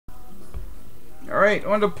Alright,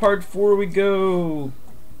 on to part 4 we go.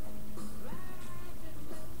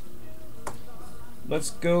 Let's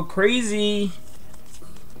go crazy.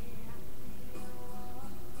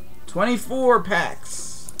 24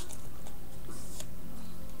 packs.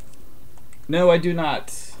 No, I do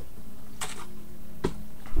not.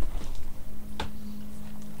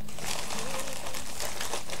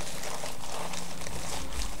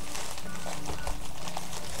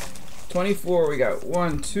 $24, we got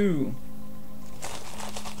 1, 2,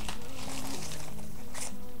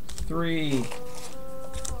 3,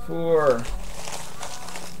 4,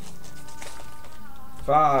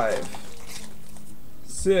 5,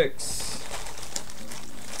 6,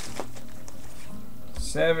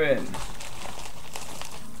 7,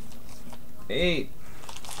 8,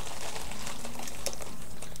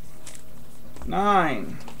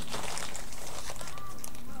 9,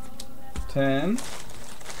 10,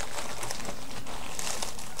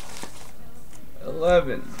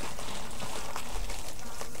 11,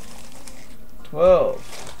 12,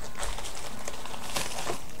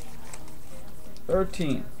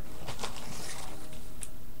 13,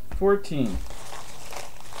 14,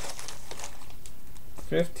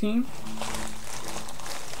 15,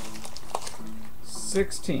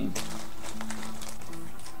 16,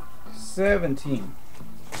 17,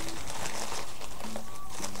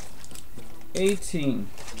 18,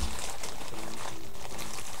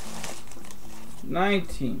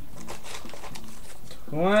 19,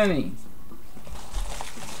 20,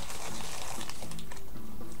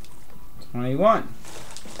 21,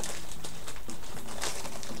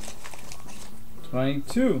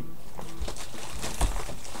 22,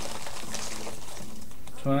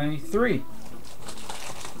 23,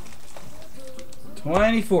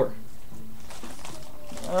 24.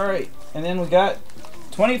 Alright, and then we got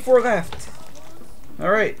 24 left.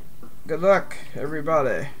 Alright, good luck,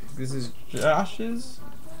 everybody. This is Josh's.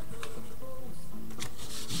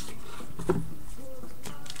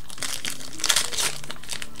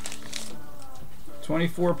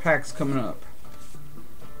 $24 packs coming up.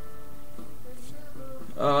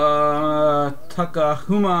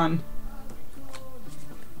 Takahuman.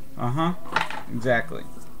 Exactly.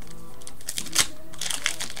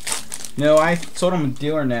 No, I sold him a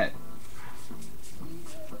dealer net.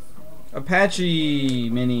 Apache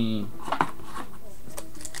mini.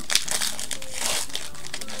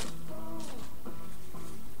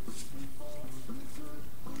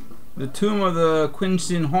 The Tomb of the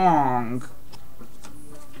Quinsin Hong.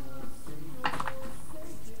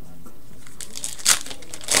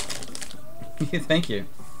 Thank you.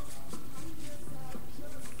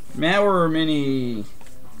 Mauer mini.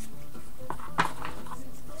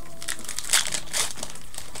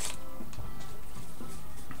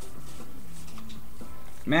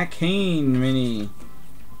 McCain mini.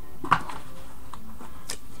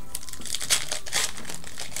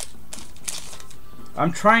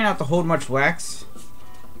 I'm trying not to hold much wax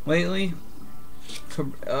lately.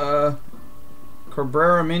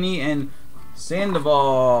 Cabrera mini and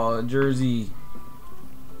Sandoval jersey.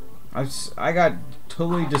 I got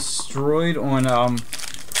totally destroyed on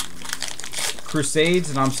Crusades,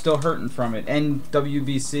 and I'm still hurting from it. And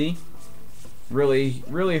WBC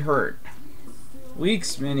really hurt.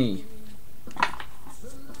 Leaks mini.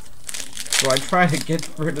 So I try to get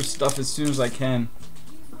rid of stuff as soon as I can.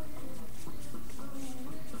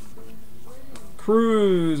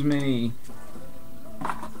 Cruise mini.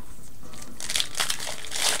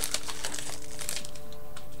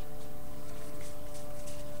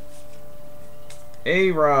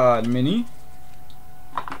 A-Rod mini.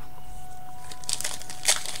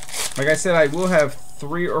 Like I said, I will have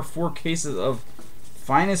 3 or 4 cases of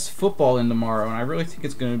finest football in tomorrow, and I really think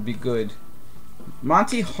it's going to be good.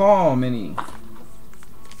 Monty Hall mini.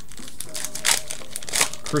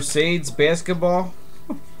 Crusades basketball.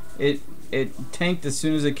 It tanked as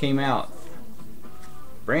soon as it came out.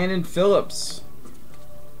 Brandon Phillips.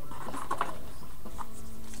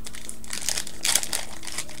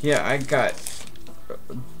 Yeah, I got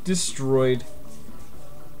destroyed.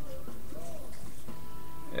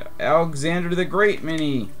 Alexander the Great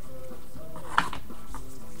mini.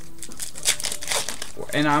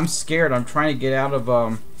 And I'm scared. I'm trying to get out of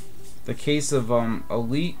the case of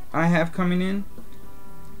Elite I have coming in.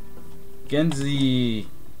 Genzi.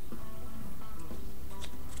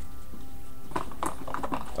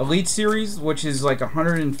 Elite Series, which is like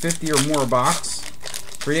 150 or more a box.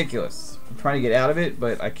 Ridiculous. I'm trying to get out of it,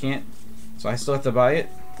 but I can't. So I still have to buy it.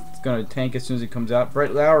 It's going to tank as soon as it comes out.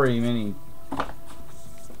 Brett Lowry mini.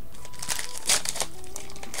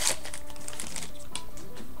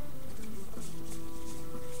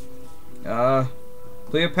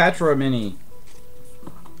 Cleopatra mini.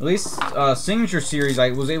 At least Signature Series, I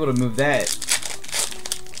was able to move that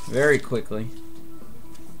very quickly.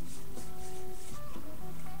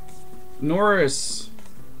 Norris.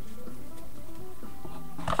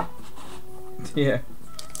 Yeah.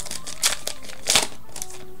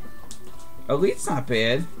 Elite's not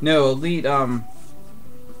bad. No, Elite,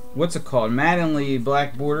 what's it called? Mattingly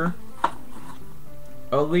black border.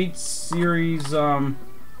 Elite Series,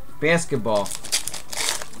 basketball.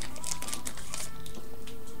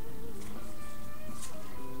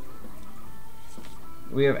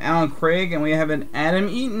 We have Alan Craig and we have an Adam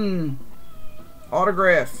Eaton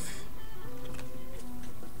autograph.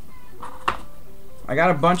 I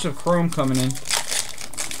got a bunch of chrome coming in.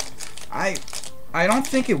 I don't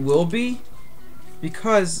think it will be,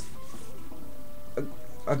 because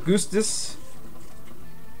Augustus,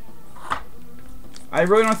 I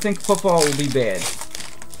really don't think football will be bad.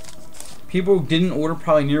 People didn't order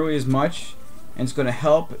probably nearly as much, and it's going to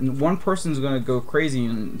help. And one person's going to go crazy,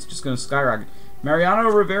 and it's just going to skyrocket. Mariano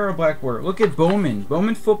Rivera black border. Look at Bowman.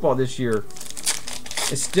 Bowman football this year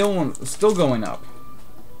is still going up.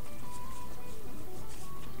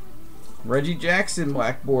 Reggie Jackson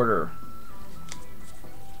black border.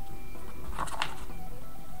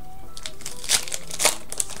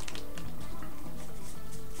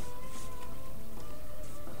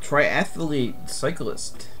 Triathlete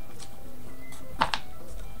cyclist.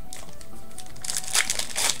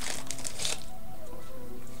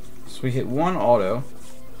 So we hit one auto.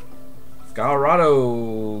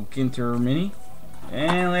 Colorado Ginter mini.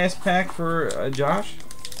 And last pack for Josh.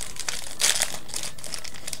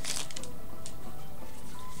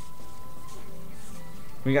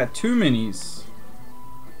 We got two minis.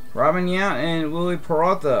 Robin Yount and Willie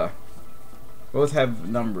Peralta. Both have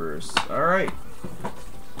numbers. Alright.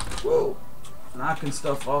 Whoa. Knocking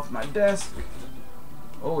stuff off my desk.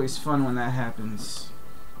 Always fun when that happens.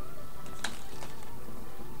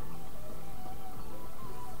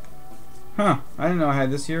 Huh. I didn't know I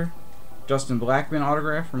had this here. Justin Blackman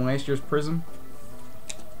autograph from last year's Prism.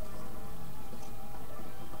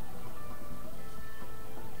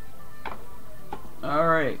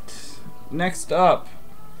 Alright, next up,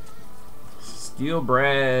 Steel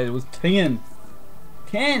Brad with 10.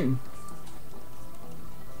 10!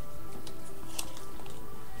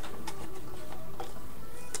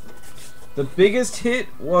 The biggest hit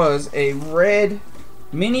was a red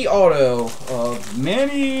mini auto of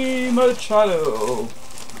Manny Machado.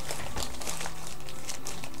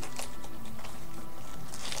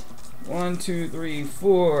 One, two, three,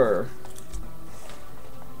 four.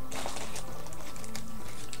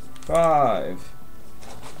 5,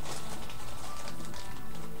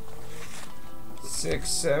 6,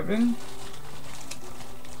 7,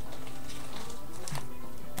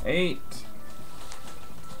 8,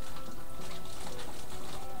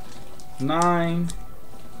 9,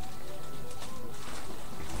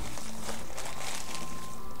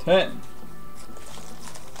 10.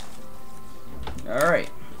 All right.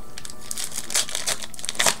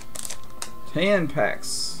 10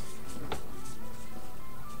 packs.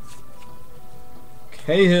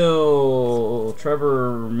 Cahill,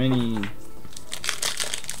 Trevor mini.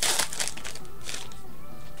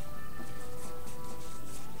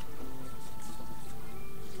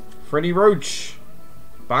 Freddie Roach,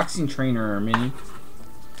 boxing trainer mini.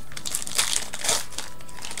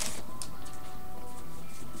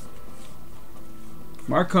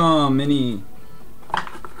 Markham mini.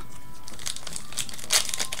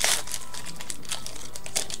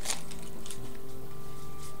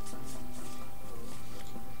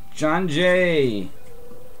 John Jay.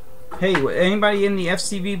 Hey, anybody in the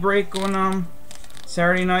FCB break on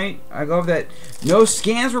Saturday night? I love that no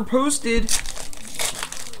scans were posted.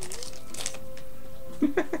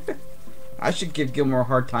 I should give Gilmore a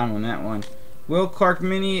hard time on that one. Will Clark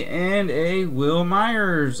mini and a Will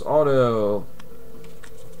Myers auto.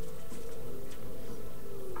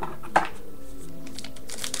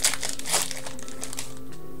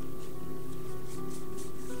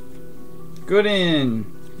 Gooden,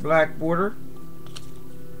 black border.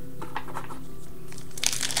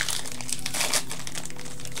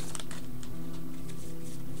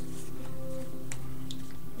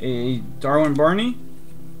 A Darwin Barney.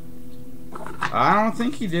 I don't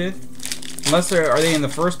think he did. Unless are they in the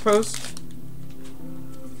first post?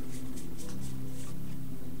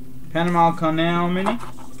 Panama Canal mini.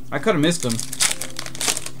 I could have missed them.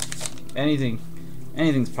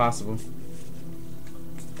 Anything's possible.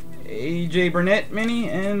 AJ Burnett mini,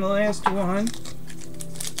 and the last one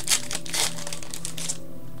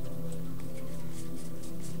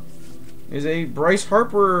is a Bryce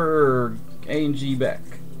Harper A&G back.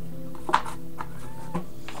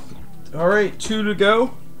 Alright, 2 to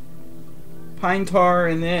go. Pine Tar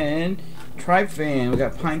and then Tribe Fan. We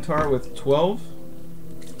got Pine Tar with 12.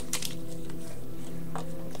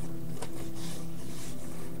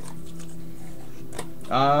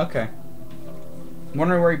 Okay.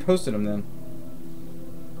 Wondering where he posted them then.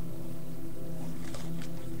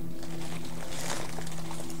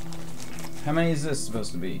 How many is this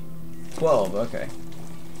supposed to be? 12, okay.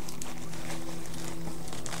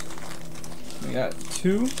 We got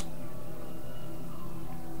 2.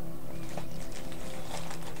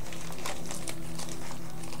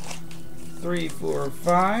 Three, 4,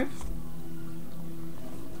 5.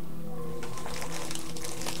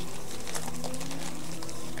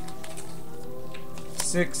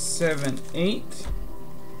 6, 7, 8.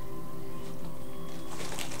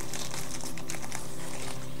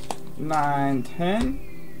 9, 10.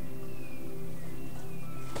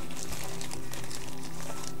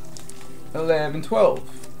 11,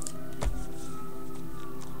 12.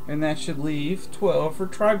 And that should leave 12 for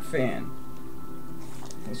Tribe Fan.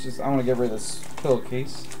 Let's just, I want to get rid of this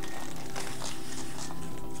pillowcase.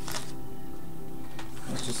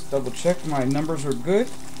 Let's just double check my numbers are good.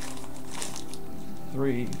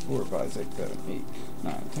 3, 4, 5, 6, 7, 8,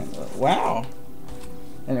 9, 10, 11. Wow!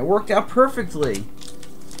 And it worked out perfectly.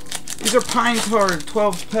 These are Pine Tar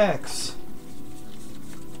 12 packs.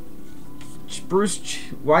 Bruce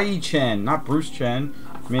Y.E. Chen, not Bruce Chen,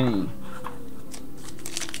 Mini.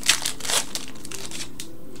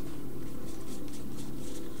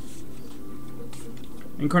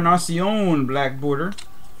 Encarnacion black border.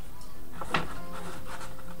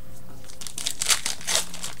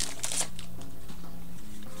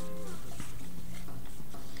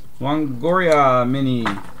 Longoria Mini.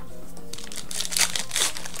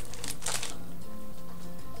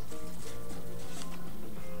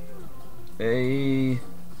 A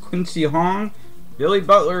Quincy Hong Billy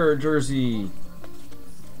Butler jersey.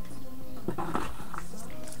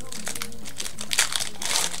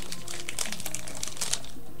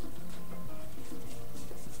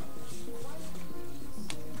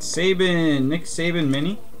 Saban, Nick Saban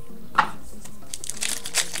Mini.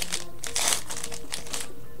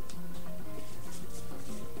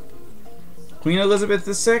 Queen Elizabeth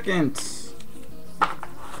II.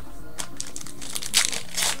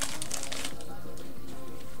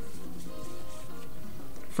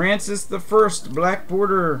 Francis I, black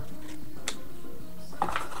border.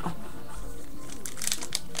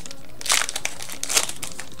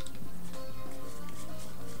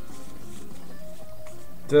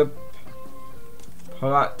 The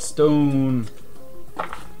Pot Stone.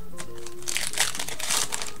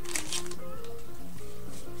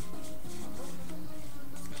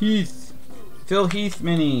 Heath. Phil Heath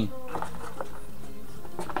Mini.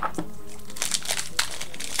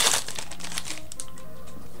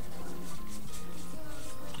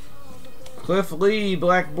 Cliff Lee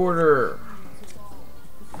black border.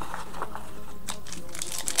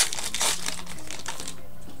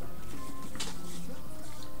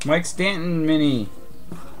 Mike Stanton Mini.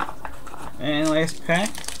 And last pack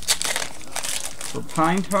for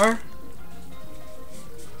Pine Tar.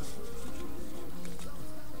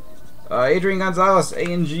 Adrian Gonzalez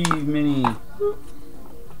A&G Mini.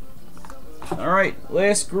 Alright,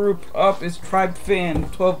 last group up is Tribe Fan,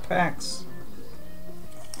 12 packs.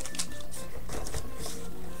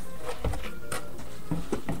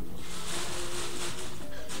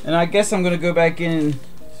 And I guess I'm going to go back in and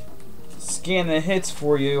scan the hits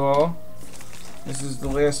for you all. This is the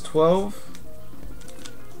last 12.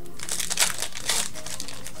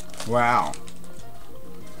 Wow.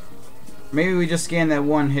 Maybe we just scan that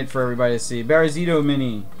one hit for everybody to see. Barizito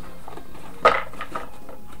Mini.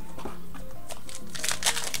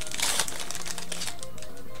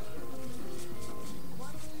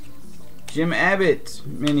 Jim Abbott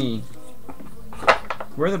Mini.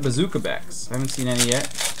 Where are the bazooka backs? I haven't seen any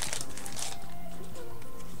yet.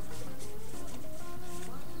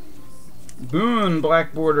 Boone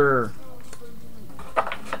black border.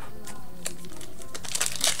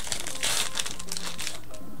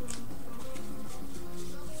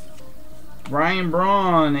 Ryan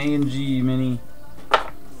Braun A&G Mini.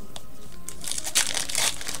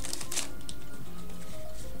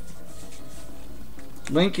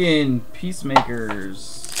 Lincoln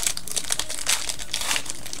Peacemakers.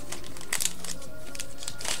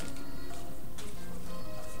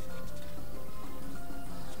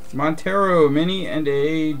 Montero Mini and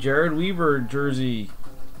a Jared Weaver jersey.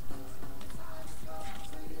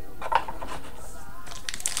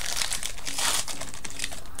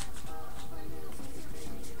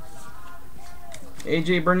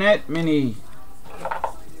 AJ Burnett Mini.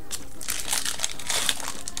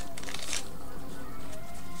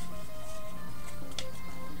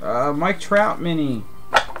 Mike Trout mini.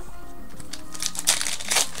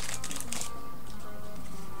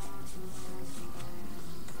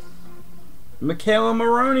 Michaela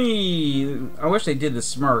Maroney. I wish they did the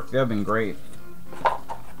smirk. That would have been great.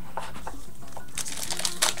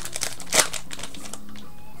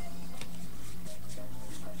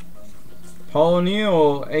 Paul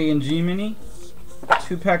O'Neill, A&G mini.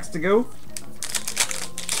 2 packs to go.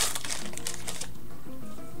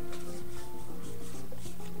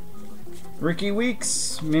 Ricky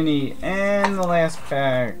Weeks mini. And the last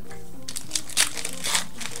pack.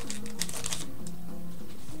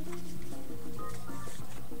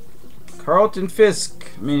 Carlton Fisk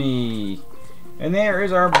mini. And there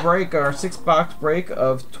is our break, our 6-box break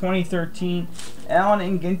of 2013 Allen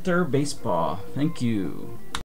and Ginter baseball. Thank you.